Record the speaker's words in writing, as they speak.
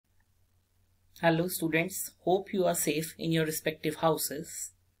Hello students, hope you are safe in your respective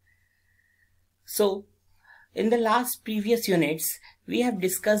houses. So, in the previous units, we have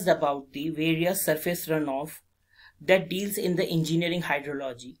discussed about the various surface runoff that deals in the engineering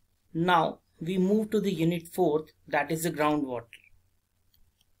hydrology. Now, we move to the unit 4th, that is the groundwater.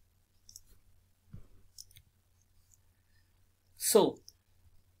 So,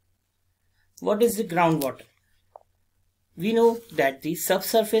 what is the groundwater? We know that the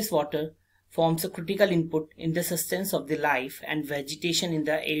subsurface water forms a critical input in the sustenance of the life and vegetation in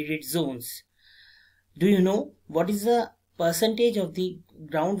the arid zones. Do you know what is the percentage of the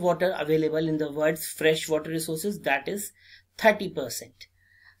groundwater available in the world's freshwater resources? That is 30%.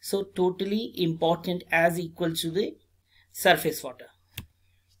 So totally important as equal to the surface water.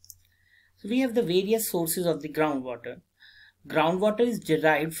 So we have the various sources of the groundwater. Groundwater is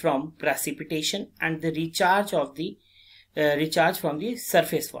derived from precipitation and the recharge from the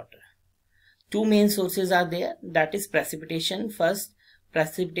surface water. Two main sources are there, that is precipitation. First,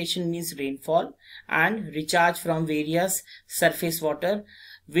 precipitation means rainfall, and recharge from various surface water,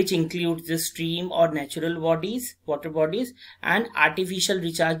 which includes the stream or natural bodies, water bodies, and artificial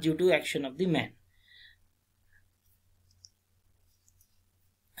recharge due to action of the man.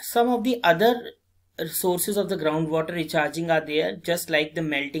 Some of the other sources of the groundwater recharging are there, just like the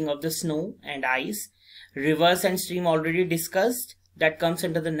melting of the snow and ice, rivers and stream already discussed, that comes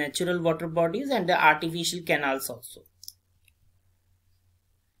under the natural water bodies, and the artificial canals also.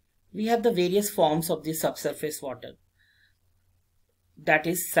 We have the various forms of the subsurface water, that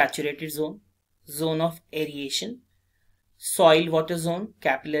is saturated zone, zone of aeration, soil water zone,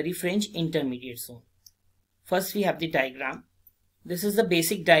 capillary fringe, intermediate zone. First we have the diagram. This is the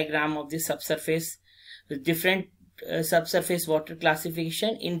basic diagram of the subsurface with different subsurface water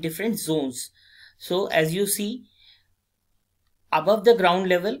classification in different zones. So as you see, above the ground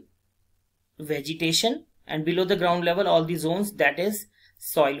level vegetation, and below the ground level all the zones, that is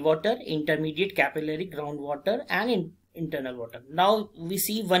soil water, intermediate, capillary, groundwater, and internal water. Now we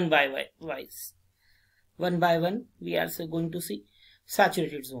see one by one we are going to see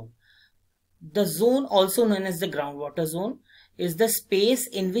saturated zone. The zone, also known as the groundwater zone, is the space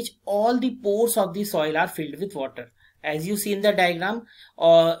in which all the pores of the soil are filled with water. As you see in the diagram,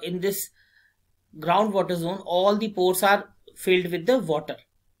 or in this groundwater zone, all the pores are filled with the water.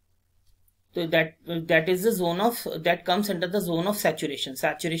 So that is the zone of, that comes under the zone of saturation.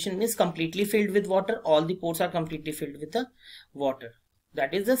 Saturation means completely filled with water. All the pores are completely filled with the water.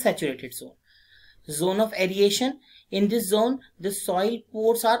 That is the saturated zone. Zone of aeration. In this zone, the soil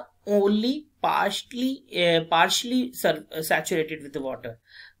pores are only partially saturated with the water.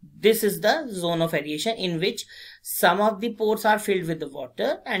 This is the zone of aeration, in which some of the pores are filled with the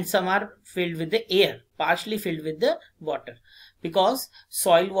water and some are filled with the air, partially filled with the water. Because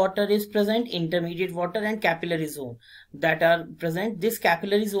soil water is present, intermediate water and capillary zone that are present. This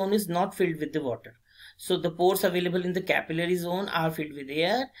capillary zone is not filled with the water. So the pores available in the capillary zone are filled with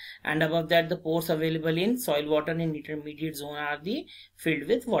air, and above that the pores available in soil water and intermediate zone are filled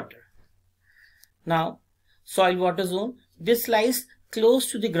with water. Now soil water zone, this lies close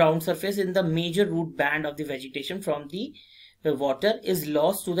to the ground surface in the major root band of the vegetation. From the water is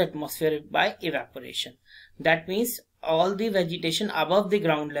lost to the atmosphere by evaporation. That means all the vegetation above the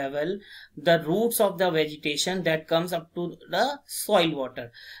ground level, the roots of the vegetation, that comes up to the soil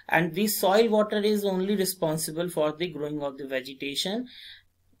water, and the soil water is only responsible for the growing of the vegetation,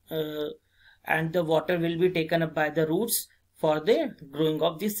 and the water will be taken up by the roots for the growing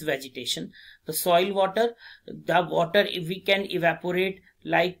of this vegetation. The soil water, the water, if we can evaporate,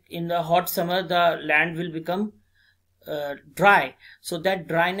 like in the hot summer the land will become dry, so that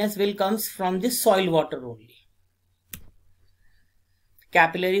dryness will comes from the soil water only.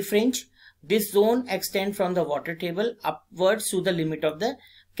 Capillary fringe, this zone extends from the water table upwards to the limit of the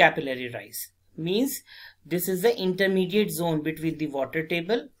capillary rise. Means this is the intermediate zone between the water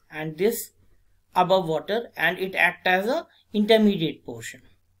table and this above water, and it acts as a intermediate portion.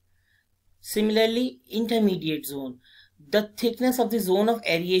 Similarly, intermediate zone, the thickness of the zone of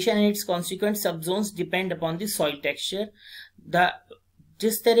aeration and its consequent subzones depend upon the soil texture.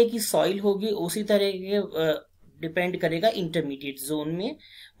 जिस तरह की soil होगी उसी तरह के depend करेगा intermediate zone में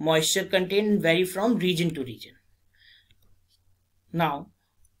moisture content very from reason to reason. Now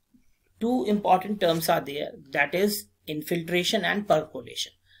two important terms are there, that is infiltration and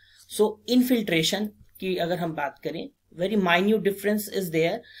percolation. So infiltration की अगर हम बात करें, very minute difference is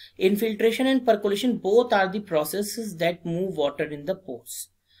there. Infiltration and percolation both are the processes that move water in the pores.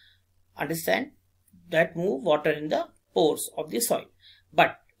 Understand? That move water in the pores of the soil.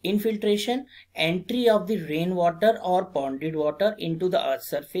 But Infiltration, entry of the rainwater or ponded water into the earth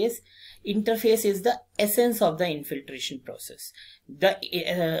surface. Interface is the essence of the infiltration process. The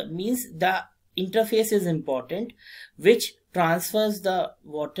means the interface is important, which transfers the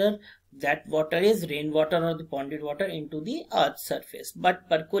water, that water is rainwater or the ponded water, into the earth surface. But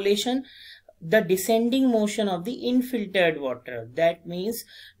percolation, the descending motion of the infiltered water, that means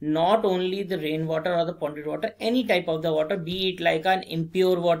not only the rainwater or the ponded water, any type of the water, be it like an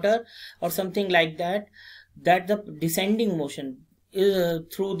impure water or something like that, that the descending motion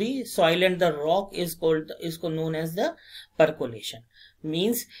through the soil and the rock is known as the percolation.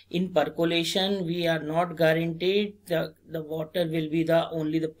 Means in percolation we are not guaranteed the water will be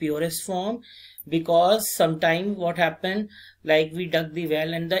only the purest form, because sometime what happened, like we dug the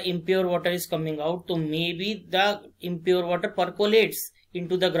well and the impure water is coming out, so maybe the impure water percolates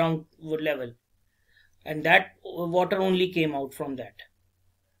into the ground level and that water only came out from that.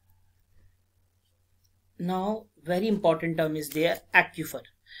 Now very important term is there, aquifer.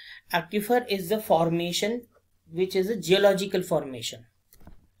 Aquifer is the formation which is a geological formation.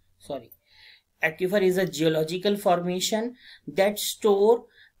 Aquifer is a geological formation that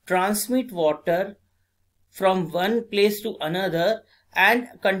transmit water from one place to another and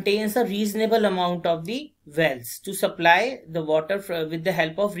contains a reasonable amount of the wells to supply the water with the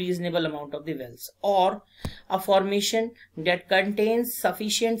help of reasonable amount of the wells, or a formation that contains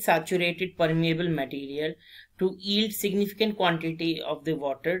sufficient saturated permeable material to yield significant quantity of the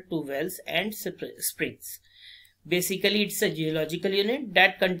water to wells and springs. Basically, it's a geological unit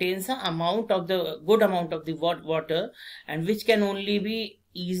that contains a good amount of the water, and which can only be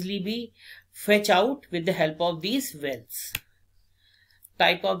easily be fetched out with the help of these wells.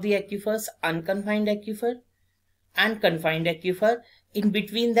 Type of the aquifers: unconfined aquifer and confined aquifer. In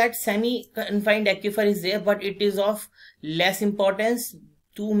between that, semi-confined aquifer is there, but it is of less importance.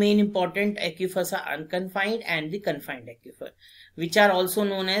 Two main important aquifers are unconfined and the confined aquifer, which are also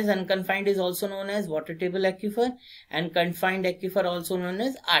known as, unconfined is also known as water table aquifer, and confined aquifer also known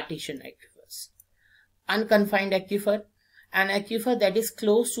as artesian aquifers. Unconfined aquifer, an aquifer that is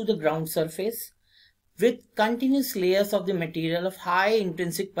close to the ground surface with continuous layers of the material of high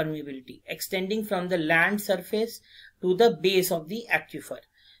intrinsic permeability extending from the land surface to the base of the aquifer.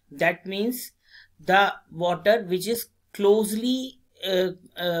 That means the water which is closely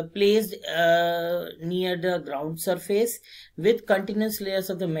placed near the ground surface with continuous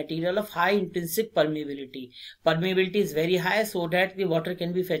layers of the material of high intrinsic permeability. Permeability is very high, so that the water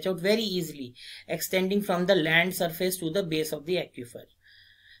can be fetched out very easily, extending from the land surface to the base of the aquifer.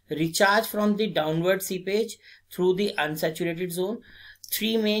 Recharge from the downward seepage through the unsaturated zone.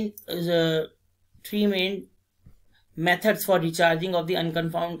 Three main methods for recharging of the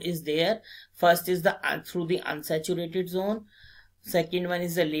unconfined is there. First is through the unsaturated zone. Second one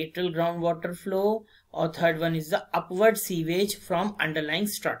is the lateral groundwater flow, or third one is the upward sewage from underlying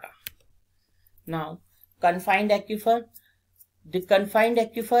strata. Now, confined aquifer. The confined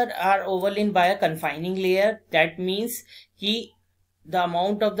aquifer are overlain by a confining layer. That means the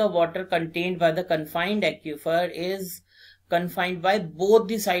amount of the water contained by the confined aquifer is confined by both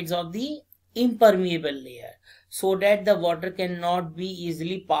the sides of the impermeable layer, so that the water cannot be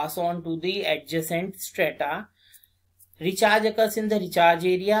easily passed on to the adjacent strata. Recharge occurs in the recharge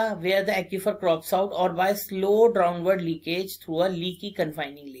area where the aquifer crops out, or by slow downward leakage through a leaky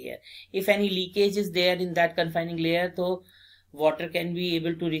confining layer. If any leakage is there in that confining layer, so water can be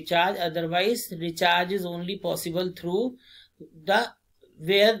able to recharge. Otherwise, recharge is only possible through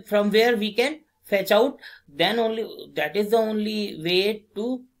from where we can fetch out. Then only that is the only way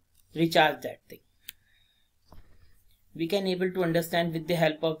to recharge that thing. We can able to understand with the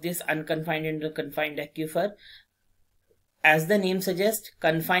help of this unconfined and confined aquifer. As the name suggests,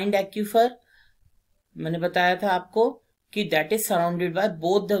 confined aquifer, मैंने बताया था आपको कि that is surrounded by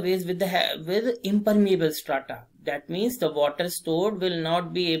both the ways with impermeable strata. That means the water stored will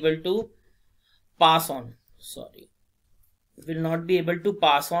not be able to pass on.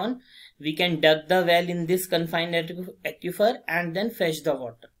 We can dug the well in this confined aquifer and then fetch the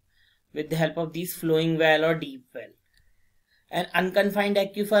water with the help of these flowing well or deep well. An unconfined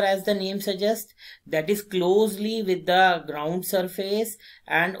aquifer, as the name suggests, that is closely with the ground surface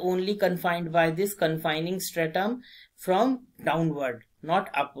and only confined by this confining stratum from downward, not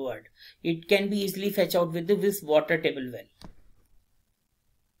upward. It can be easily fetched out with this water table well.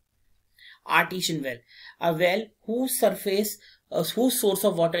 Artesian well, a well whose source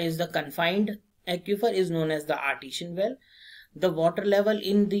of water is the confined aquifer, is known as the artesian well. The water level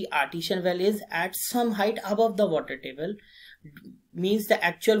in the artesian well is at some height above the water table. Means the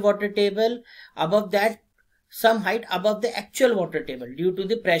actual water table, above that some height above the actual water table due to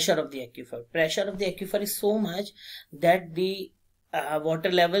the pressure of the aquifer. Pressure of the aquifer is so much that the water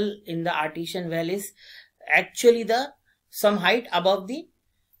level in the artesian well is actually some height above the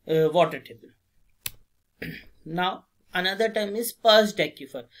water table. Now another term is perched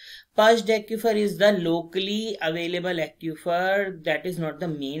aquifer. Perched aquifer is the locally available aquifer, that is not the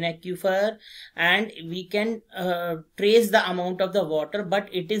main aquifer, and we can trace the amount of the water, but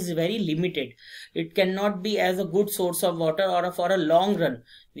it is very limited. It cannot be as a good source of water or for a long run.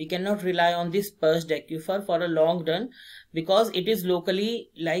 We cannot rely on this perched aquifer for a long run, because it is locally,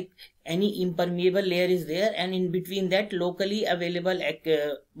 like any impermeable layer is there, and in between that locally available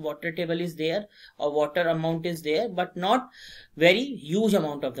water table is there, or water amount is there, but not very huge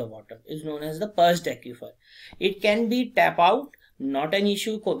amount of the water, is known as the perched aquifer. It can be tap out, not an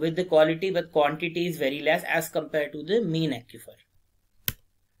issue with the quality, but quantity is very less as compared to the main aquifer.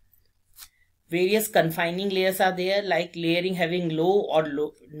 Various confining layers are there, like layering having low or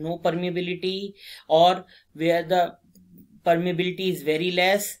no permeability, or where the permeability is very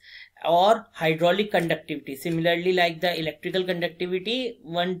less, or hydraulic conductivity. Similarly, like the electrical conductivity,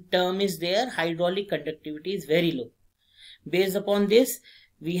 one term is there, hydraulic conductivity is very low. Based upon this,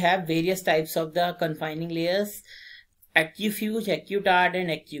 we have various types of the confining layers: Aquifers, Aquitard and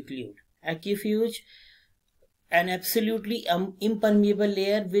Aquiclude. Aquifers, an absolutely impermeable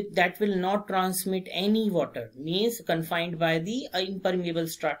layer that will not transmit any water, means confined by the impermeable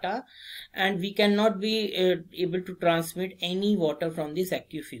strata, and we cannot be able to transmit any water from this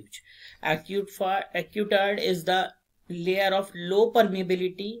aquifers. Aquitard is the layer of low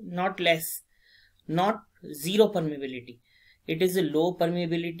permeability, not less, not zero permeability. It is a low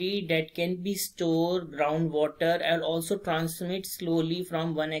permeability that can be stored groundwater and also transmit slowly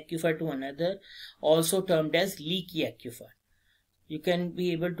from one aquifer to another, also termed as leaky aquifer. You can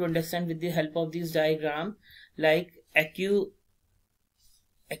be able to understand with the help of this diagram, like aquifers,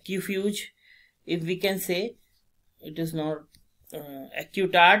 if we can say, it is not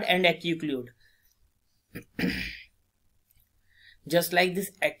Aquitard and Aquiclude. Just like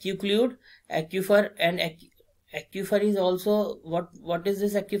this Aquiclude, aquifer and aquifer is also, what is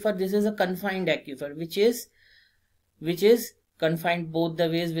this aquifer? This is a confined aquifer, which is confined both the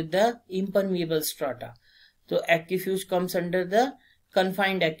ways with the impermeable strata. So aquifers comes under the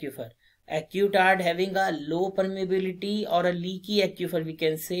confined aquifer. Aquitard having a low permeability or a leaky aquifer, we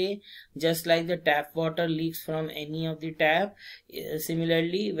can say, just like the tap water leaks from any of the tap.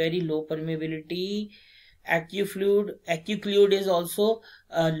 Similarly, very low permeability. Aquiclude is also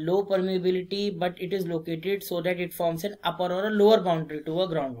a low permeability, but it is located so that it forms an upper or a lower boundary to a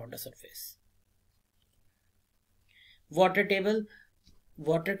groundwater surface. Water table,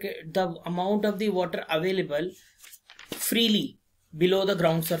 the amount of the water available freely below the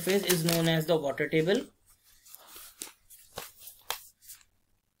ground surface is known as the water table.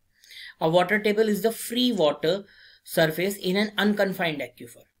 A water table is the free water surface in an unconfined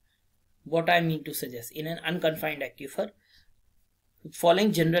aquifer. What I mean to suggest, in an unconfined aquifer,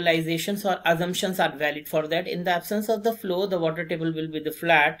 following generalizations or assumptions are valid for that. In the absence of the flow, the water table will be the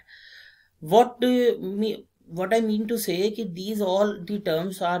flat. What I mean to say is that these all the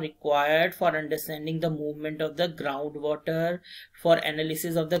terms are required for understanding the movement of the groundwater, for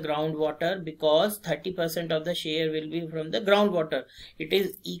analysis of the groundwater, because 30% of the share will be from the groundwater. It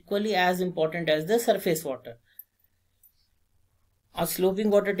is equally as important as the surface water. A sloping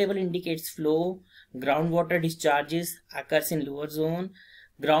water table indicates flow. Groundwater discharges occurs in lower zone.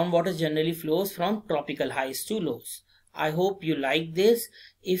 Groundwater generally flows from tropical highs to lows. I hope you like this.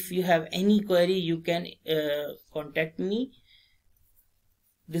 If you have any query, you can contact me.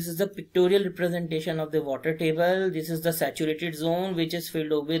 This is the pictorial representation of the water table. This is the saturated zone, which is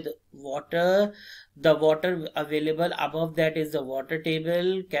filled with water. The water available above that is the water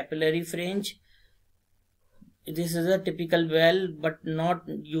table, capillary fringe. This is a typical well, but not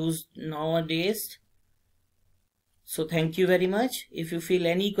used nowadays. So thank you very much. If you feel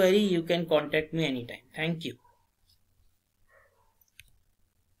any query, you can contact me anytime. Thank you.